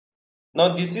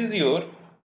Now this is your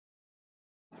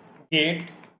gate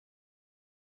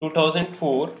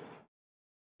 2004,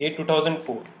 gate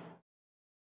 2004.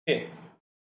 Okay,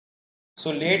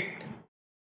 so let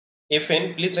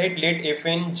Fn, please write, let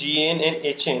Fn, Gn and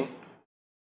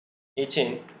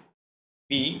Hn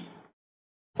be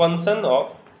function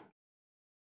of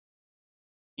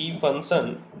be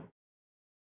function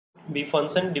be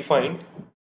function defined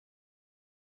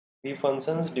be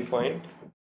functions defined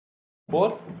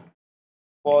for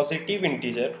positive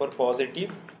integer, for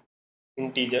positive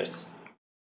integers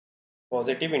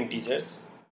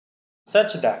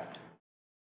such that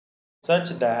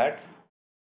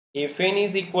Fn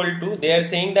is equal to, they are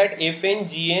saying that Fn,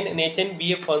 Gn and Hn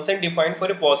be a function defined for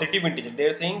a positive integer. They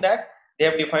are saying that they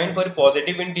have defined for a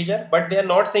positive integer, but they are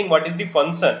not saying what is the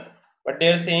function, but they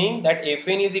are saying that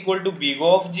Fn is equal to big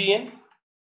O of Gn.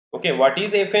 Okay, what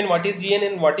is Fn, what is Gn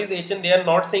and what is Hn? They are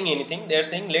not saying anything. They are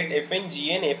saying let Fn,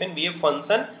 Gn, Fn be a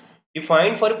function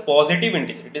defined for a positive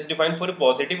integer. It is defined for a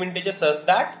positive integer such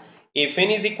that Fn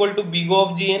is equal to big O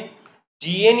of Gn.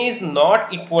 Gn is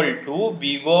not equal to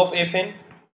big O of Fn.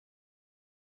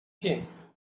 Okay,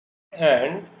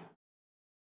 and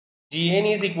Gn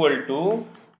is equal to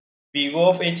big O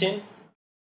of Hn,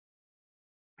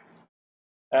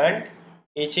 and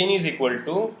Hn is equal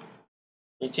to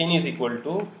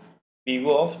big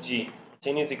O of G.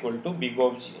 Hn is equal to big O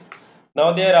of G.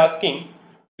 Now they are asking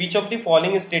which of the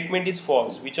following statement is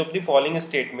false. Which of the following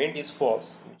statement is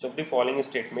false? Which of the following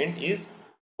statement is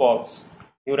false?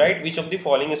 You write which of the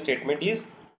following statement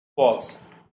is false.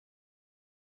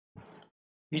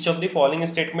 Which of the following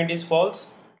statement is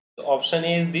false? So option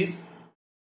A is this.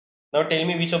 Now tell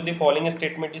me which of the following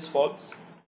statement is false.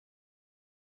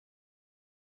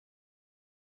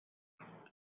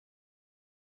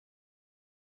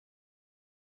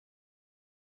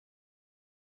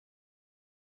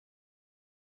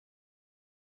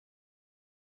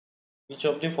 Which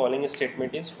of the following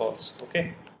statement is false?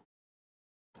 Okay.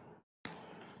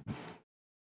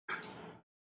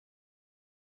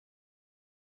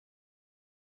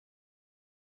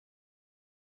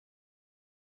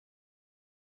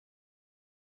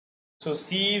 So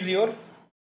C is your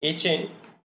Hn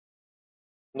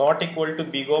not equal to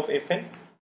big of Fn,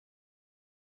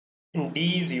 and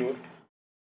D is your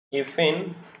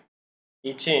Fn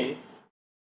Hn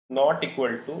not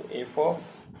equal to f of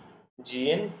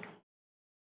Gn.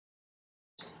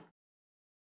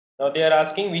 Now they are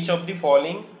asking which of the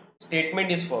following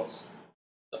statement is false.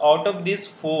 So out of these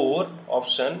four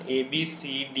option A, B,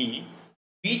 C, D,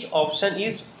 which option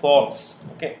is false?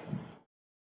 Okay,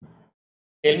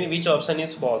 tell me which option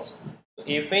is false. So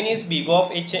Fn is big of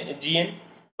Gn,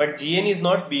 but Gn is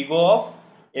not big of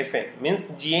Fn, means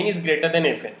Gn is greater than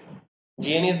Fn.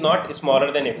 Gn is not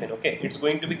smaller than Fn. Okay, it's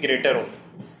going to be greater only.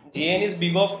 Gn is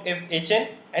big of Hn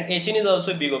and Hn is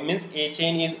also big of, means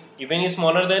Hn is even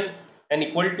smaller than and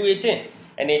equal to Hn,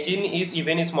 and Hn is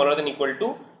even smaller than equal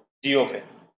to G of n.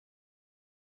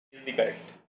 Is the correct.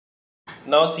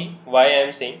 Now see why I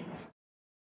am saying.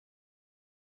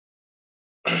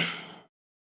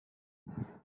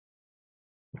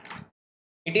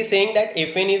 It is saying that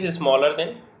Fn is smaller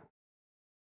than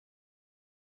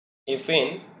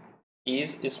equal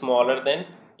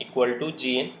to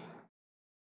Gn,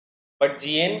 but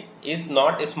Gn is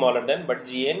not smaller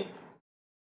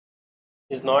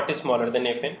than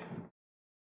Fn,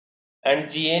 and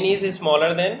Gn is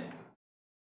smaller than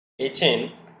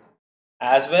Hn,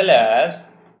 as well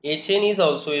as Hn is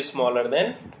also smaller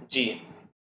than Gn.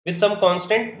 With some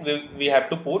constant we have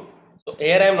to put. So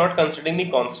here I am not considering the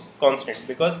constant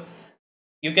because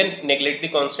you can neglect the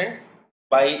constant.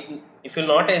 By if you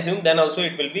will not assume, then also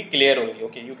it will be clear only.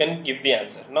 Okay, you can give the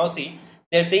answer. Now see,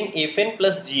 they are saying Fn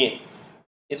plus Gn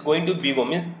is going to be,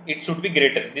 means it should be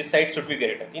greater. This side should be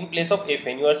greater. In place of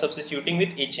Fn, you are substituting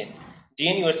with Hn.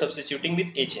 Gn you are substituting with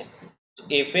Hn. So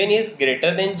Fn is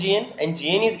greater than Gn, and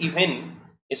Gn is even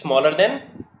smaller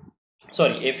than,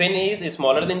 sorry, Fn is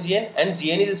smaller than Gn and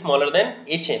Gn is smaller than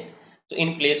Hn. So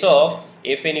in place of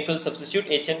Fn, if you will substitute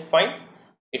Hn, fine,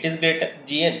 it is greater,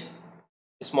 Gn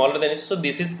smaller than Hn. So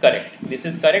this is correct. This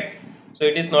is correct. So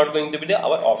it is not going to be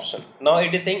our option. Now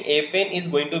it is saying Fn is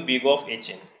going to be big of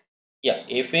Hn. Yeah,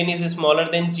 Fn is smaller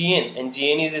than Gn and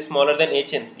Gn is smaller than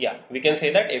Hn. Yeah, we can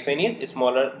say that Fn is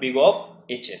smaller, big of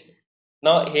Hn.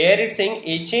 Now here it's saying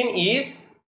Hn is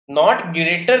not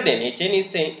greater than, Hn is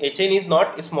saying Hn is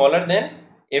not smaller than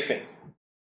Fn.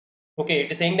 Okay,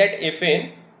 it is saying that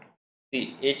Fn,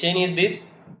 see, Hn is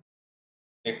this,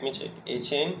 let me check,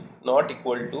 Hn not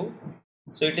equal to,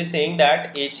 so it is saying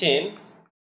that Hn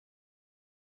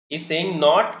is saying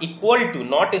not equal to,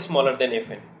 not smaller than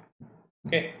Fn.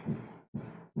 Okay,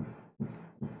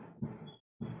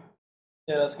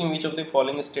 They are asking which of the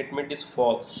following statement is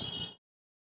false.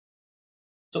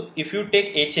 So if you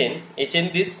take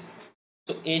Hn this,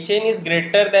 so Hn is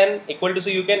greater than equal to, so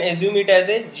you can assume it as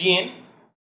a Gn.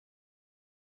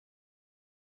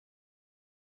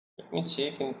 Let me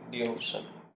check in the option.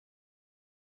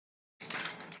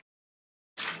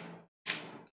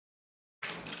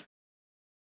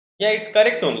 Yeah, it's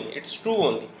correct only. It's true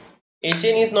only.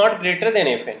 Hn is not greater than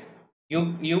Fn.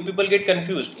 You people get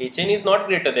confused. Hn is not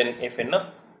greater than Fn, na?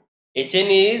 Hn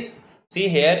is, see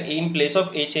here, in place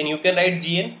of Hn you can write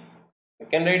Gn. You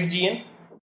can write Gn.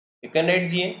 You can write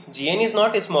Gn. Gn is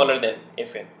not smaller than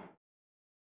Fn.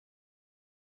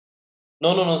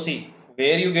 No. See,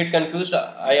 where you get confused,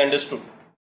 I understood.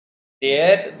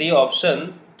 There, the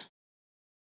option,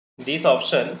 this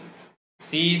option,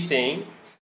 C is saying,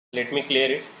 let me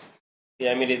clear it. See,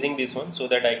 I am erasing this one so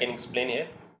that I can explain here.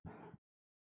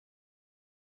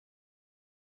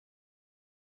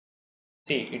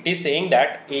 See, it is saying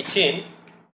that Hn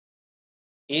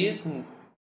is,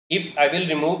 if I will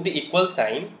remove the equal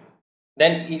sign,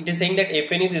 then it is saying that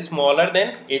Fn is smaller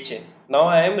than Hn. Now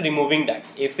I am removing that.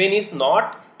 Fn is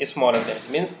not smaller than,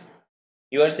 means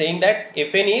you are saying that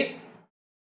Fn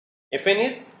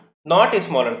is not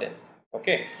smaller than.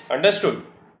 Okay, understood?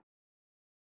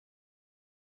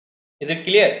 Is it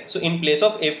clear? So in place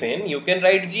of Fn you can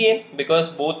write Gn because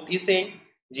both is saying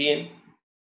Gn.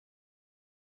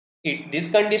 This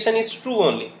condition is true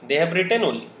only. They have written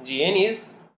only Gn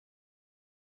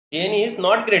is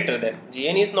not greater than.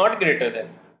 Gn is not greater than.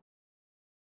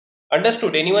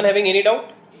 Understood? Anyone having any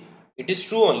doubt? It is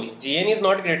true only. Gn is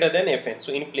not greater than Fn.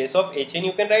 So in place of Hn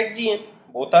you can write Gn.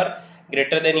 Both are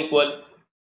greater than equal.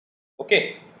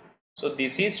 Okay. So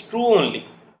this is true only.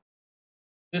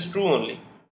 This is true only.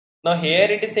 Now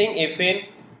here it is saying Fn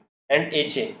and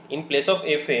Hn. In place of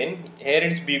Fn, here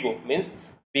it's big O, means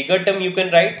bigger term you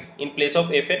can write in place of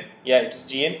Fn. Yeah, it's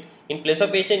Gn. In place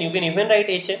of Hn you can even write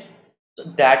Hn. So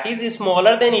that is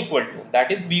smaller than equal to.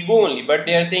 That is big O only, but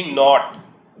they are saying not.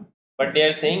 But they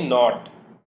are saying not.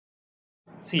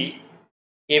 See,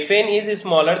 Fn is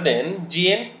smaller than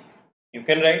Gn. You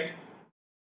can write.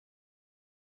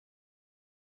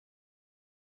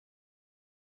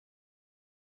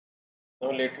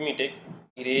 Now let me take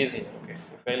erase here. Okay,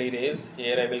 if I'll erase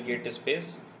here, I will get a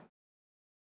space.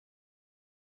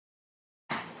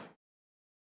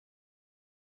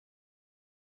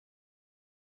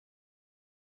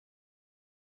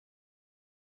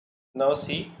 Now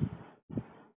see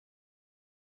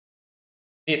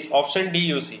this option D,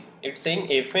 you see it's saying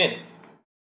Fn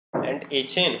and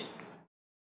Hn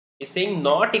is saying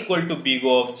not equal to big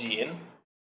O of Gn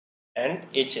and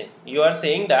Hn. You are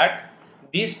saying that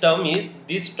this term is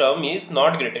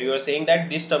not greater. You are saying that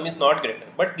this term is not greater,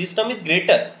 but this term is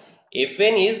greater.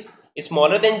 Fn is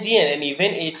smaller than Gn, and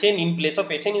even Hn, in place of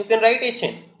Hn you can write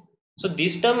Hn. So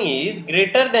this term is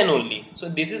greater than only. So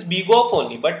this is big O of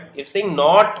only, but it's saying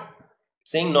not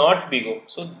big O.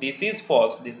 So this is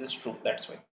false. This is true. That's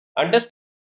why. Understood?